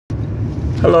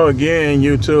Hello again,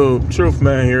 YouTube. Truth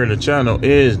Man here. The channel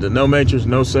is the No Matrix,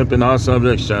 No Simping, All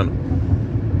Subjects channel.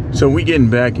 So we getting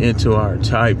back into our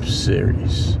type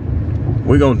series.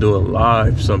 We're going to do a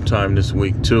live sometime this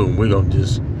week too. We're going to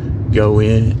just go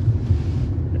in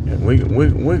and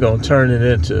we're going to turn it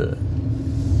into,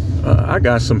 I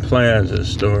got some plans in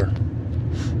store.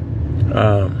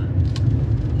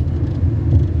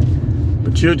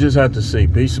 But you'll just have to see,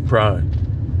 be surprised.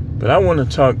 But I want to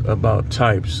talk about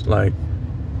types, like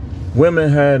women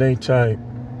had a type,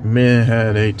 men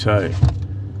had a type,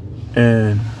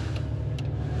 and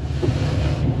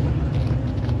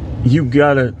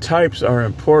types are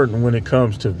important when it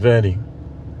comes to vetting,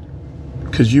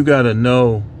 because you gotta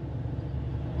know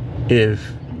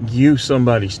if you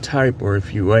somebody's type or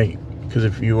if you ain't. Because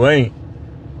if you ain't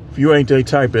their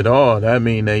type at all, that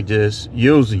mean they just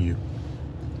using you.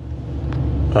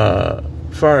 As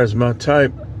far as my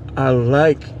type,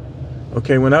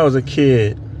 when I was a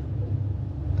kid,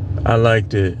 I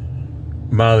liked it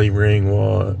Molly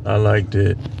Ringwald. I liked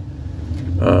it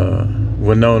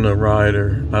Winona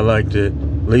Ryder. I liked it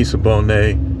Lisa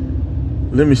Bonet.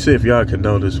 Let me see if y'all can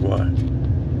notice why.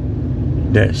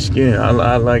 That skin.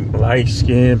 I like light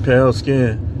skin, pale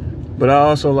skin. But I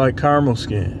also like caramel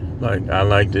skin. Like, I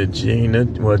liked it Gina.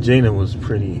 Well, Gina was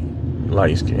pretty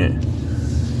light skin.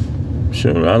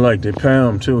 Sure, I liked it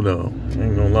Pam too, though.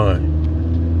 Ain't gonna lie.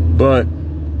 But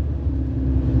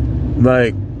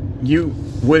like,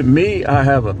 with me, I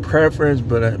have a preference,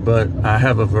 but I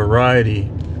have a variety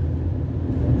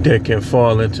that can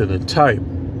fall into the type.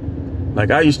 Like,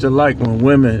 I used to like when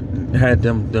women had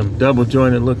them double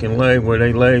jointed looking legs where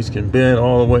their legs can bend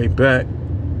all the way back.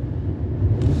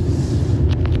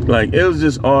 Like, it was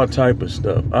just all type of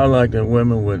stuff. I like the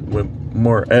women with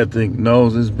more ethnic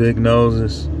noses, big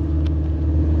noses.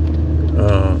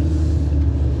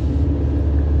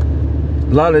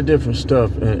 A lot of different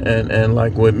stuff, and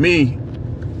like with me,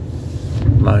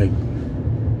 like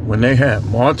when they had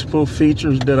multiple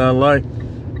features that I like,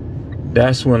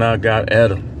 that's when I got at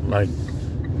them. Like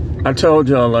I told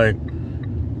y'all, like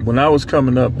when I was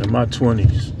coming up in my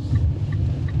 20s,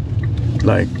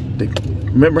 like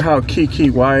remember how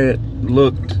Keke Wyatt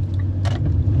looked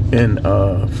in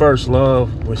First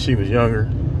Love when she was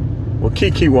younger? Well,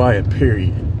 Keke Wyatt,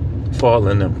 period, fall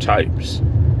in them types.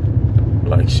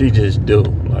 Like, she just do.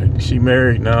 Like, she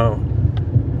married now.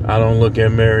 I don't look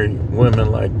at married women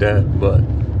like that, but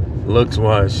looks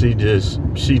wise, she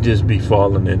just be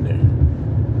falling in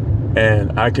there.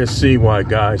 And I can see why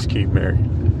guys keep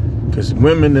marrying. Because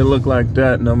women that look like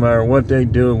that, no matter what they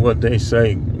do, what they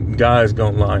say, guys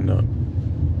gonna line up.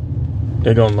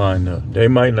 They gonna line up. They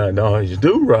might not always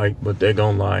do right, but they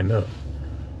gonna line up.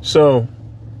 So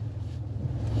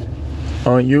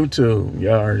on YouTube,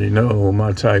 y'all already know who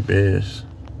my type is.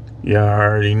 Y'all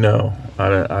already know.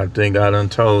 I think I done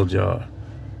told y'all.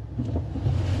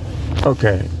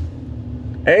 Okay.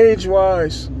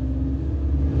 Age-wise,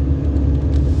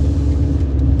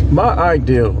 my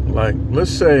ideal, like, let's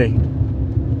say,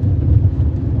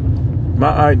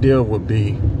 my ideal would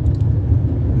be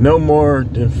no more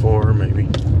than 4, maybe.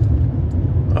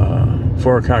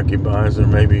 4 concubines, or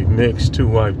maybe mixed 2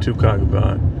 wife, 2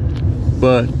 concubines.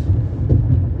 But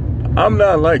I'm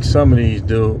not like some of these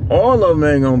dudes. All of them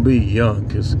ain't gonna be young,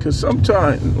 cause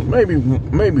sometimes maybe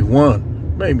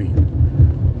 1, maybe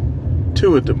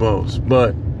 2 at the most.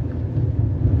 But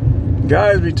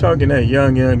guys be talking that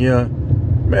young.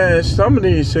 Man, some of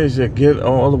these things that get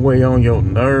all the way on your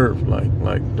nerve, like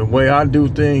the way I do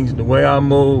things, the way I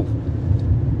move.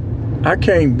 I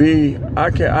can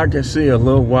see a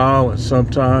little while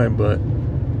sometime, but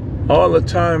all the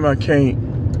time I can't.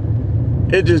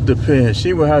 It just depends.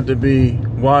 She would have to be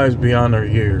wise beyond her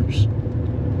years.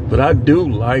 But I do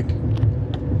like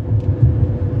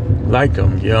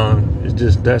them young. It's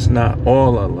just, that's not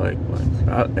all I like.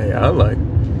 I like,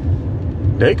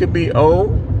 they could be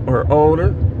old or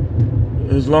older.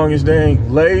 As long as they ain't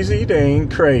lazy, they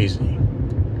ain't crazy.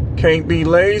 Can't be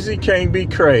lazy, can't be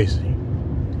crazy.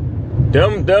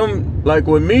 Them, like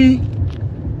with me,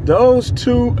 those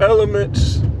 2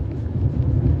 elements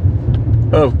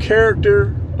of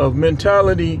character, of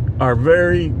mentality, are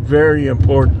very, very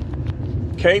important.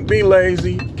 Can't be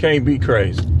lazy, can't be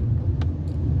crazy.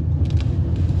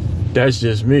 That's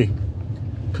just me.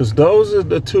 Because those are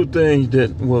the 2 things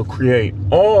that will create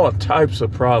all types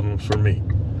of problems for me.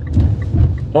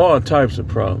 All types of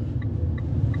problems.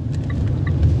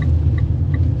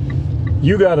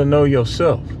 You got to know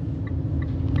yourself.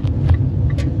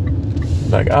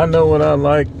 Like, I know what I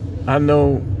like. I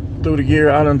know through the year,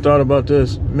 I done thought about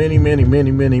this many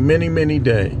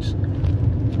days.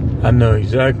 I know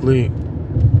exactly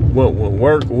what will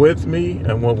work with me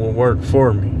and what will work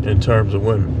for me in terms of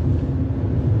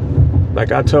women.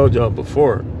 Like I told y'all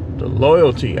before, the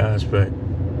loyalty aspect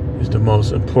is the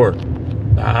most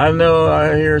important. I know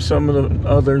I hear some of the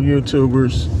other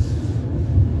YouTubers,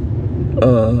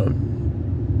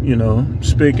 you know,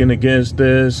 speaking against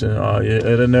this and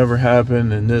it'll never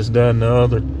happen and this, that, and the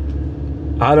other.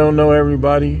 I don't know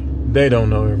everybody. They don't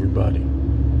know everybody,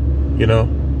 you know.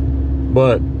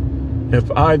 But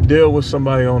if I deal with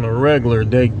somebody on a regular,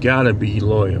 they gotta be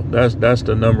loyal. That's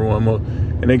the number one most,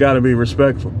 and they gotta be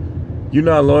respectful. You're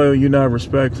not loyal, you're not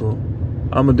respectful,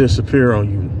 I'm gonna disappear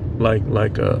on you like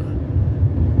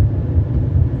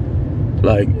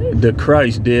the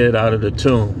Christ did out of the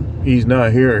tomb. He's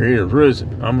not here, he is risen.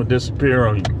 I'm gonna disappear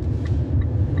on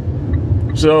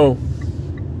you. So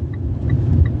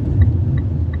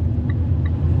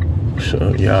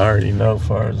y'all already know, as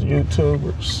far as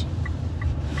YouTubers,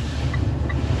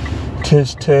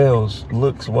 Tish Tails,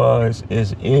 looks wise,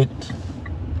 is it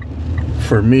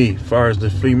for me. As far as the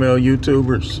female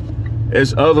YouTubers,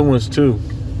 there's other ones too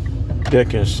that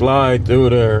can slide through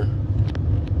there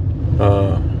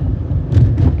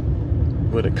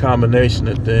with a combination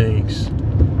of things.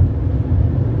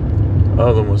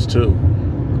 Other ones too.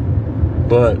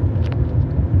 But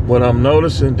what I'm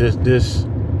noticing is this,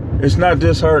 it's not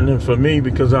disheartening for me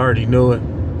because I already knew it.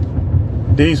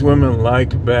 These women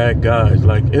like bad guys.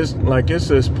 It's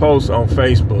this post on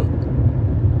Facebook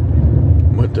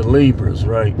with the Libras,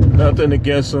 right? Nothing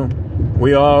against them.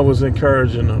 We always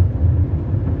encouraging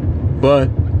them. But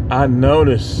I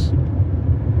noticed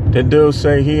that dude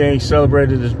say he ain't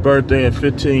celebrated his birthday in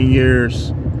 15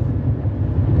 years.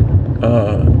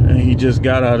 And he just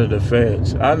got out of the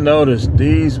feds. I noticed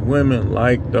these women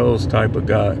like those type of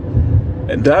guys.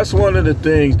 And that's one of the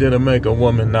things that'll make a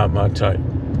woman not my type.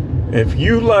 If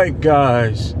you like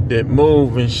guys that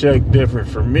move and shake different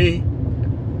from me,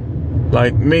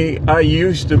 like me, I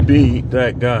used to be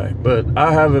that guy, but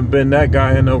I haven't been that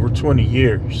guy in over 20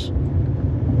 years.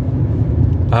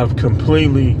 I've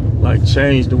completely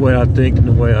changed the way I think and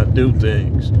the way I do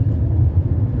things.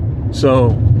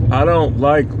 So I don't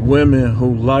like women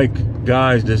who like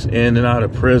guys that's in and out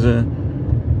of prison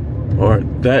or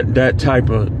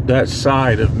that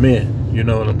side of men. You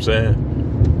know what I'm saying?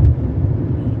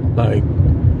 Like,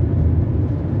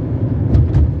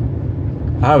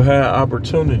 I've had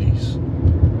opportunities.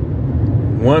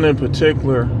 One in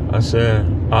particular, I said,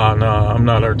 oh no, I'm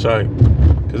not her type.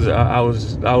 Because I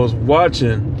was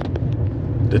watching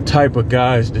the type of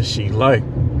guys that she liked.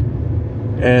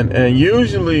 And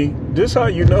usually, this how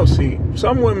you know, see,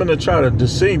 some women will try to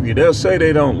deceive you. They'll say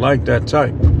they don't like that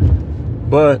type.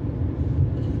 But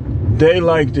they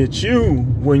liked it you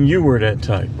when you were that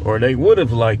type. Or they would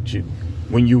have liked you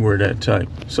when you were that type.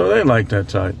 So they like that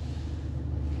type.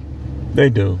 They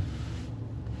do.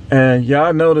 And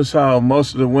y'all notice how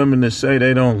most of the women that say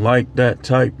they don't like that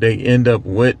type, they end up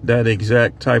with that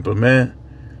exact type of man.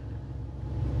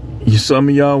 Some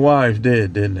of y'all wives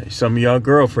did, didn't they? Some of y'all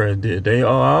girlfriends did. I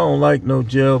don't like no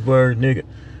jailbird nigga.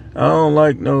 I don't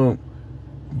like no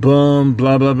bum,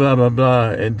 blah, blah, blah, blah, blah.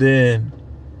 And then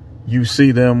you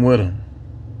see them with them.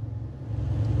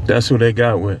 That's who they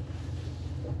got with.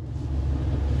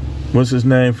 What's his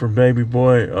name for Baby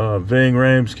Boy? Ving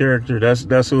Rhames' character.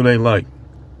 That's who they like.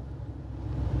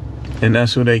 And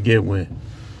that's who they get with.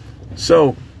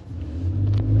 So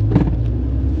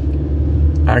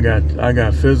I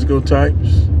got physical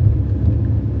types.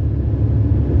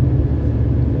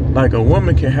 Like a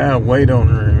woman can have weight on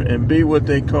her and be what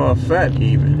they call fat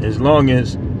even, as long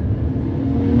as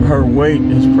her weight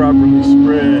is properly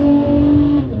spread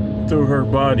through her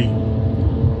body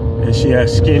and she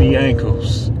has skinny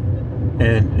ankles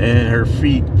and her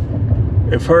feet.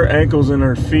 If her ankles and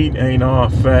her feet ain't all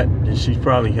fat, then she's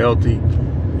probably healthy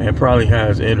and probably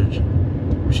has energy.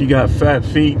 If she got fat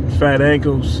feet and fat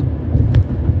ankles,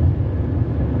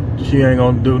 she ain't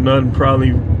gonna do nothing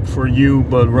probably for you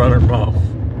but run her mouth.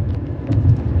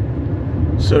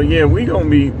 So yeah,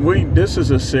 this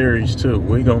is a series too.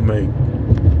 We gonna make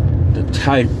the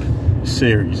type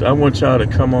series. I want y'all to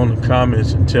come on the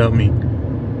comments and tell me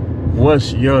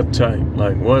what's your type.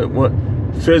 Like what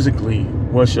physically,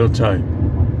 what's your type?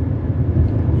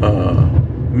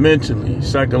 Mentally,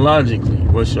 psychologically,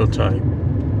 what's your type?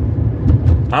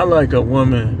 I like a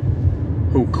woman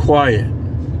who quiet.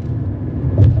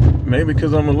 Maybe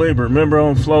because I'm a Libra. Remember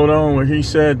on Float On where he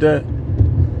said that?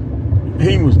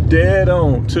 He was dead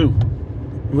on too.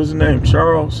 What's his name?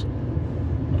 Charles?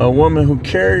 A woman who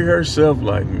carried herself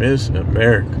like Miss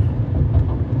America.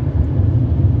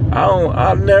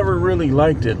 I never really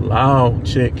liked it loud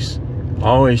chicks.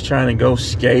 always trying to go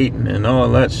skating and all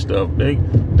that stuff.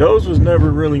 Those was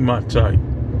never really my type.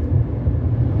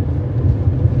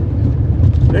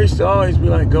 They used to always be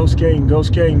like, go skating, go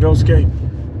skating, go skating.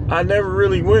 I never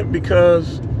really went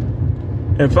because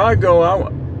if I go,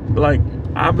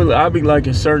 I'll be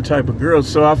liking certain type of girls.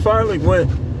 So I finally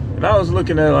went, and I was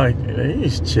looking at like,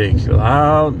 these chicks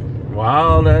loud,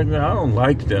 wild, I don't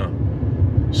like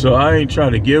them. So I ain't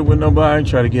trying to get with nobody, I ain't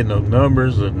trying to get no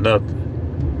numbers or nothing.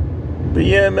 But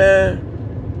yeah, man,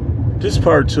 this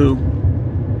part 2,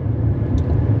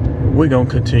 we're gonna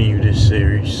continue this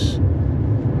series.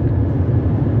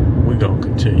 We're gonna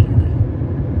continue.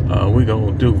 We're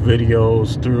gonna do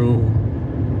videos through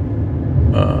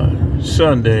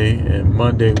Sunday, and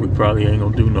Monday we probably ain't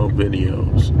gonna do no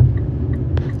videos.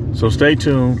 So stay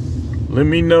tuned. Let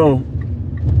me know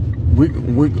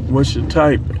what's your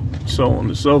type, so on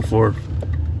and so forth.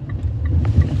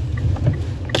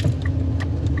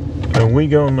 And we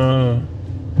gonna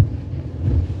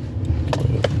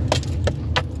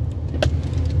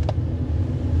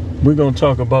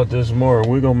talk about this more.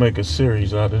 We're gonna make a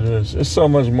series out of this. There's so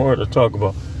much more to talk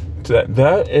about.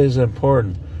 That is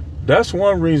important. That's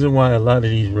one reason why a lot of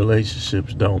these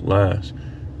relationships don't last.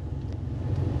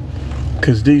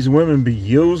 Because these women be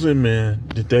using men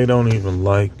that they don't even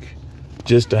like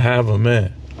just to have a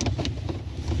man.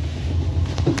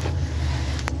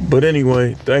 But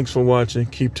anyway, thanks for watching.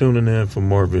 Keep tuning in for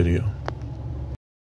more videos.